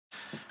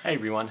Hey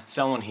everyone,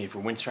 Salman here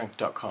for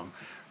WynnStrength.com,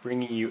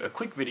 bringing you a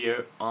quick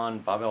video on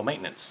barbell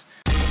maintenance.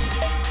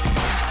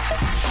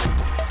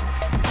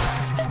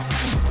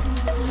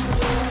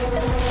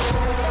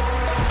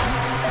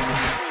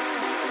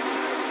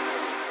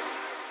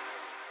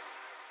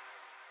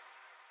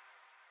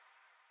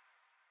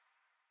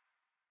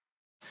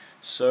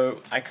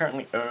 So I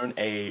currently own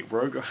a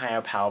Rogue or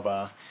higher power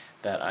bar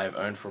that I've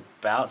owned for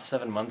about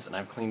 7 months, and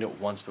I've cleaned it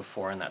once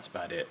before, and that's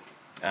about it.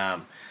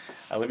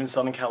 I live in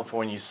Southern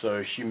California,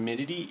 so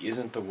humidity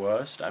isn't the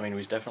worst. I mean,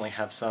 we definitely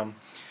have some.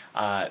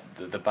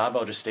 The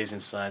barbell just stays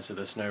inside, so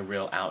there's no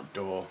real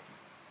outdoor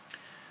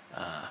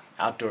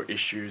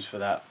issues for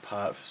that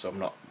part, so I'm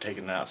not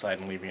taking it outside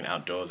and leaving it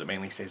outdoors. It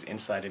mainly stays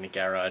inside in a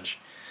garage.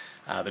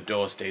 The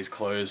door stays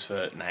closed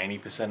for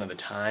 90% of the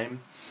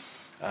time.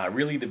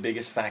 Really the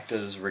biggest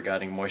factors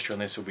regarding moisture on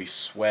this will be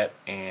sweat,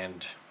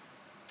 and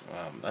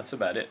that's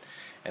about it.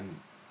 And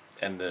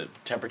the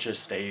temperature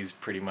stays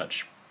pretty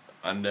much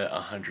under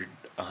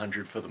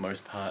 100 for the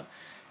most part.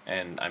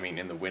 And I mean,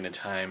 in the winter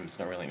time it's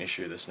not really an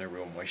issue. There's no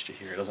real moisture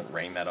here. It doesn't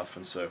rain that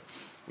often, so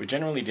we're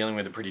generally dealing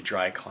with a pretty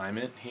dry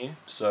climate here.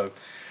 So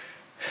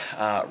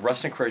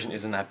rust and corrosion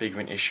isn't that big of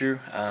an issue.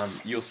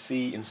 You'll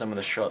see in some of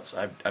the shots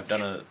I've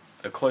done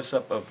a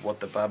close-up of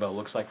what the barbell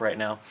looks like right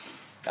now.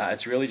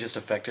 It's really just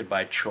affected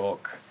by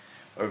chalk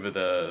over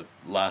the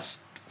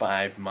last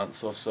 5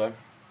 months or so,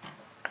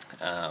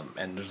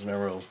 and there's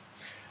no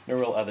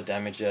real other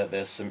damage there.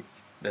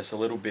 There's a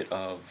little bit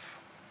of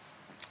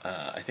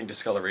I think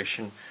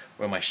discoloration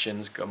where my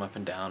shins come up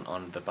and down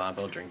on the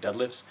barbell during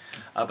deadlifts,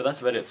 but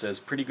that's about it. So it's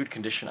pretty good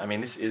condition. I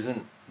mean, this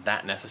isn't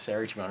that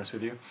necessary, to be honest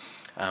with you.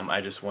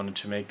 I just wanted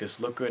to make this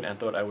look good and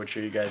thought I would show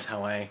you guys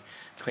how I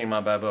clean my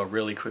barbell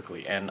really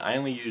quickly. And I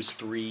only use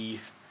three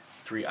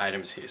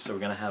items here. So we're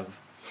gonna have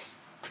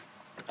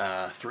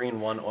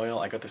 3-in-1 oil.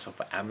 I got this off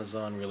of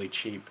Amazon, really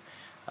cheap.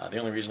 The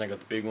only reason I got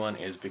the big one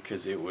is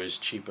because it was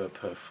cheaper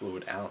per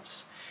fluid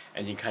ounce,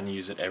 and you can kind of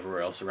use it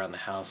everywhere else around the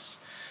house.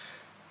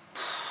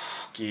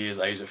 Gears,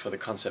 I use it for the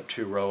Concept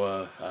 2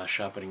 rower,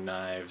 sharpening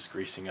knives,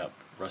 greasing up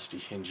rusty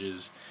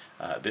hinges.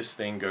 This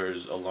thing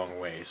goes a long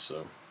way,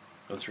 so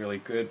that's really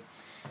good.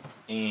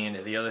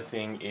 And the other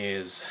thing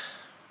is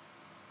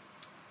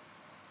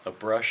a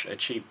brush, a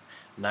cheap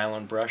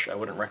nylon brush. I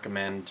wouldn't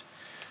recommend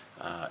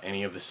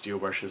any of the steel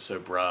brushes, so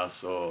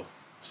brass or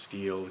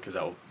steel, because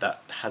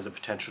that has a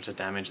potential to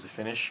damage the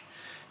finish.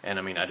 And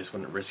I mean, I just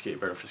wouldn't risk it.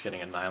 Better off just getting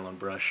a nylon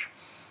brush.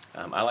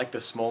 I like the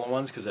smaller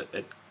ones because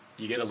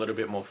you get a little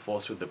bit more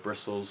force with the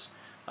bristles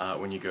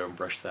when you go and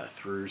brush that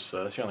through.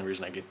 So that's the only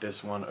reason I get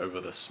this one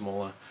over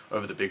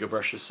the bigger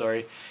brushes.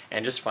 Sorry.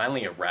 And just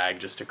finally a rag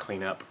just to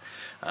clean up.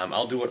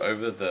 I'll do it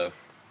over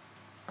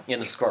in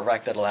the squat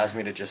rack. That allows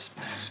me to just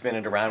spin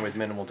it around with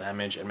minimal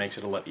damage and makes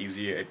it a lot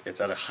easier. It's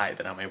at a height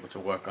that I'm able to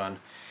work on,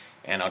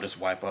 and I'll just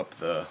wipe up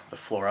the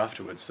floor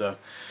afterwards. So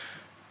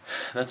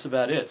that's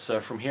about it.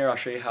 So from here I'll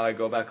show you how I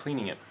go about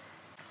cleaning it.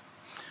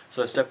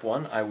 So step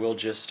one, I will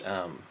just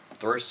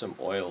throw some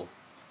oil.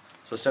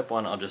 So step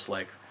one, I'll just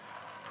like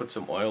put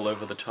some oil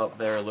over the top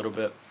there a little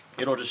bit.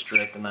 It'll just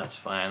drip, and that's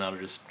fine. I'll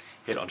just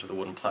hit onto the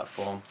wooden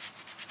platform,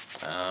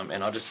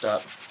 and I'll just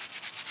start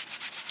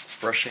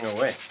brushing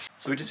away.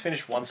 So we just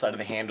finished one side of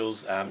the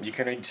handles. You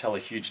can already tell a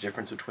huge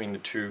difference between the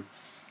two.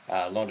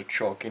 A lot of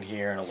chalk in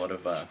here and a lot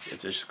of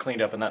it's just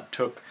cleaned up, and that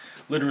took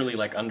literally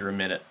like under a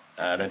minute.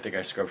 I don't think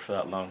I scrubbed for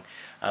that long.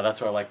 That's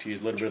why I like to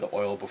use a little bit of the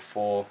oil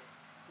before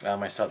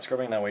I start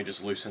scrubbing. That way it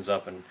just loosens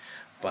up and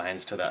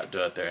binds to that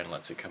dirt there and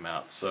lets it come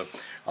out. So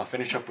I'll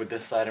finish up with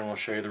this side and we'll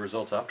show you the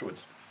results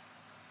afterwards.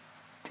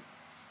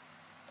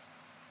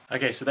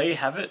 Okay, so there you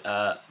have it.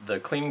 The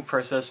cleaning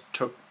process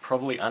took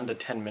probably under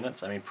 10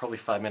 minutes. I mean, probably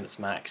 5 minutes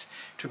max.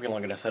 It took me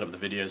longer to set up the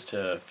videos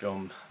to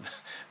film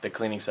the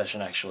cleaning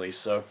session actually.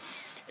 So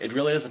it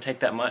really doesn't take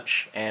that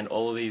much, and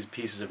all of these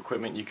pieces of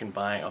equipment you can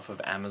buy off of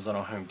Amazon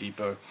or Home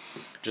Depot.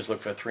 Just look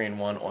for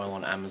 3-in-1 oil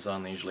on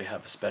Amazon. They usually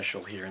have a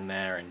special here and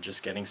there, and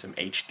just getting some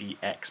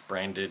HDX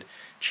branded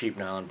cheap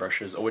nylon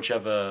brushes, or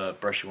whichever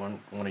brush you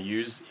want to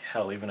use.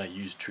 Hell, even a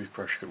used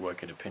toothbrush could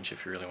work at a pinch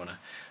if you really want to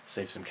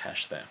save some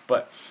cash there.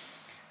 But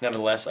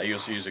nevertheless, I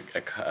also use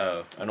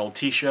an old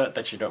t-shirt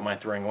that you don't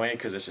mind throwing away,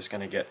 because it's just going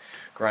to get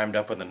grimed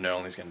up and the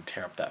knurling is going to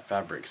tear up that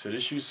fabric. So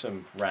just use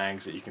some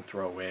rags that you can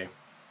throw away,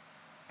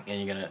 and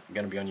you're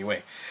gonna be on your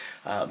way.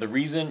 One of the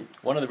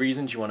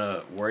reasons you want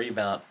to worry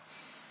about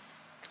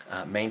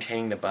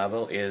maintaining the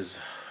barbell is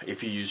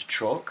if you use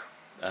chalk.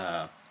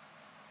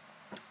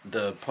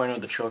 The point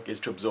of the chalk is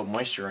to absorb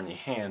moisture on your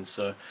hands.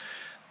 So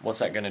what's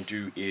that going to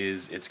do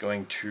is it's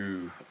going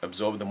to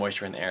absorb the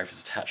moisture in the air if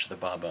it's attached to the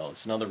barbell.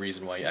 It's another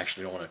reason why you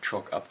actually don't want to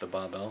chalk up the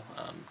barbell.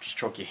 Just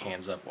chalk your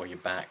hands up or your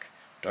back.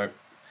 Don't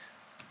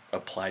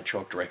apply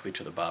chalk directly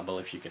to the barbell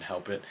if you can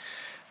help it.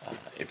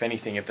 If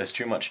anything, if there's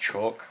too much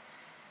chalk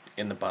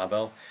in the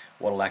barbell,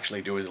 what it'll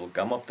actually do is it'll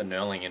gum up the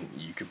knurling, and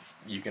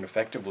you can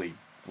effectively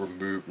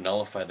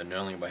nullify the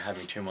knurling by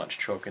having too much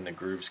chalk in the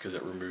grooves, because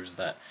it removes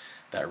that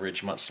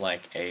ridge, much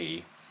like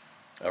a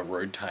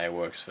road tire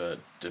works for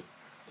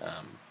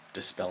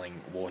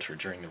dispelling water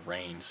during the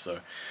rain. So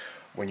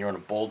when you're on a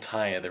ball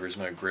tire, there is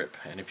no grip,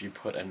 and if you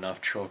put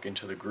enough chalk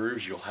into the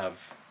grooves, you'll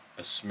have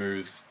a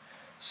smooth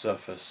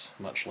surface,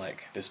 much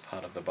like this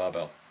part of the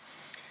barbell.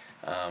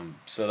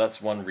 So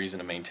that's one reason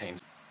to maintain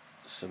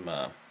some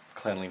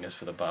cleanliness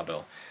for the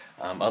barbell.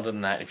 Other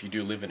than that, if you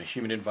do live in a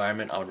humid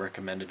environment, I would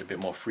recommend it a bit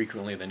more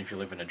frequently than if you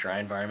live in a dry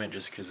environment,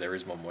 just because there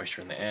is more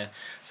moisture in the air.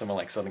 Somewhere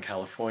like Southern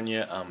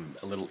California,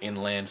 a little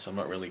inland, so I'm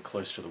not really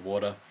close to the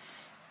water.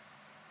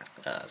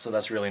 So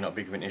that's really not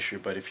big of an issue,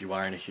 but if you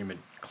are in a humid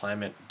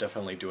climate,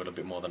 definitely do it a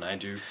bit more than I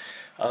do.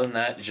 Other than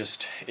that,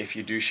 just if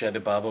you do share the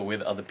barbell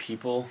with other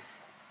people,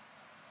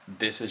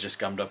 this is just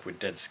gummed up with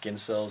dead skin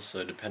cells,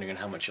 so depending on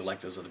how much you like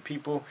those other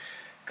people,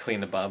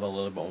 clean the barbell a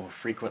little bit more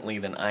frequently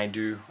than I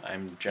do.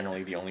 I'm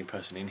generally the only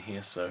person in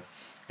here, so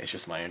it's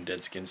just my own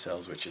dead skin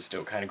cells, which is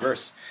still kind of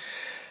gross.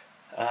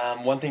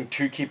 One thing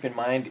to keep in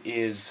mind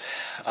is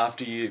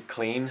after you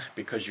clean,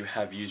 because you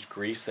have used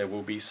grease, there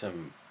will be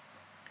some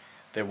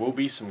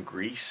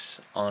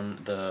grease on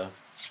the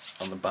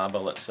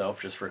barbell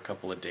itself, just for a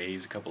couple of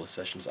days, a couple of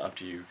sessions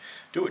after you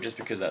do it, just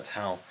because that's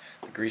how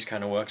the grease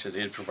kind of works. It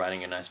is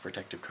providing a nice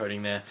protective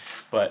coating there,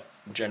 but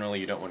generally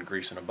you don't want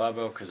grease on a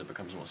barbell because it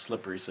becomes more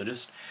slippery. So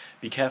just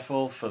be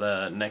careful for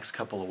the next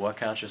couple of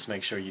workouts. Just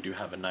make sure you do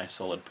have a nice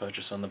solid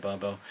purchase on the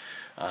barbell.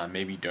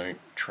 Maybe don't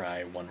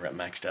try 1 rep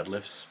max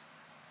deadlifts,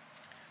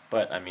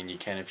 but I mean you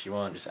can if you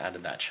want. Just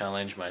added that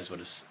challenge, might as well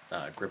just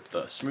grip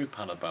the smooth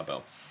part of the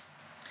barbell.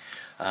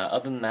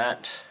 Other than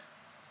that,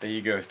 there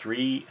you go,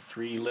 three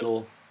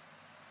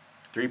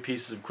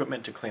pieces of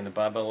equipment to clean the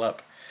barbell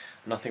up.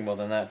 Nothing more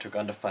than that. It took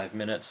under 5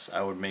 minutes.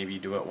 I would maybe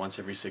do it once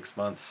every 6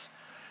 months.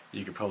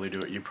 You could probably do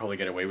it. You'd probably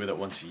get away with it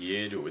once a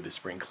year. Do it with the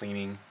spring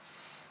cleaning.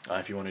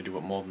 If you want to do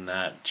it more than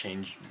that,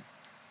 change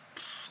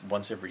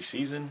once every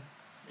season.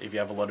 If you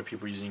have a lot of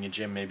people using your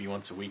gym, maybe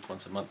once a week,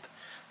 once a month.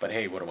 But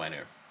hey, what do I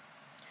know?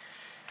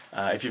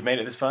 If you've made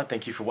it this far,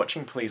 thank you for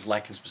watching. Please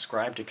like and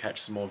subscribe to catch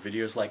some more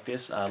videos like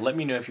this. Let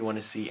me know if you want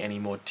to see any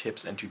more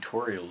tips and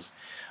tutorials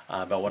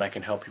about what I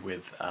can help you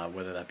with,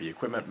 whether that be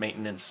equipment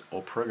maintenance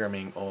or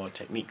programming or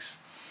techniques.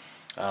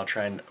 I'll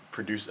try and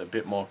produce a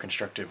bit more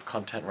constructive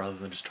content rather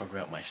than just talk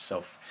about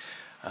myself.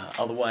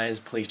 Otherwise,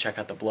 please check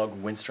out the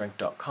blog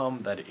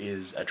WynnStrength.com. That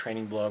is a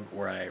training blog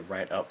where I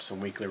write up some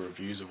weekly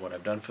reviews of what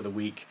I've done for the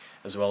week,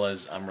 as well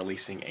as I'm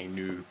releasing a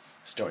new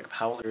Stoic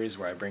Power series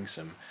where I bring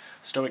some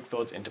stoic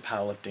thoughts into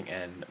powerlifting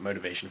and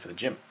motivation for the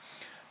gym.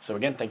 So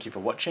again, thank you for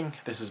watching.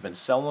 This has been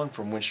Selwyn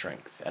from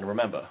WynnStrength, and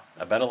remember,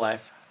 a better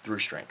life through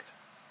strength.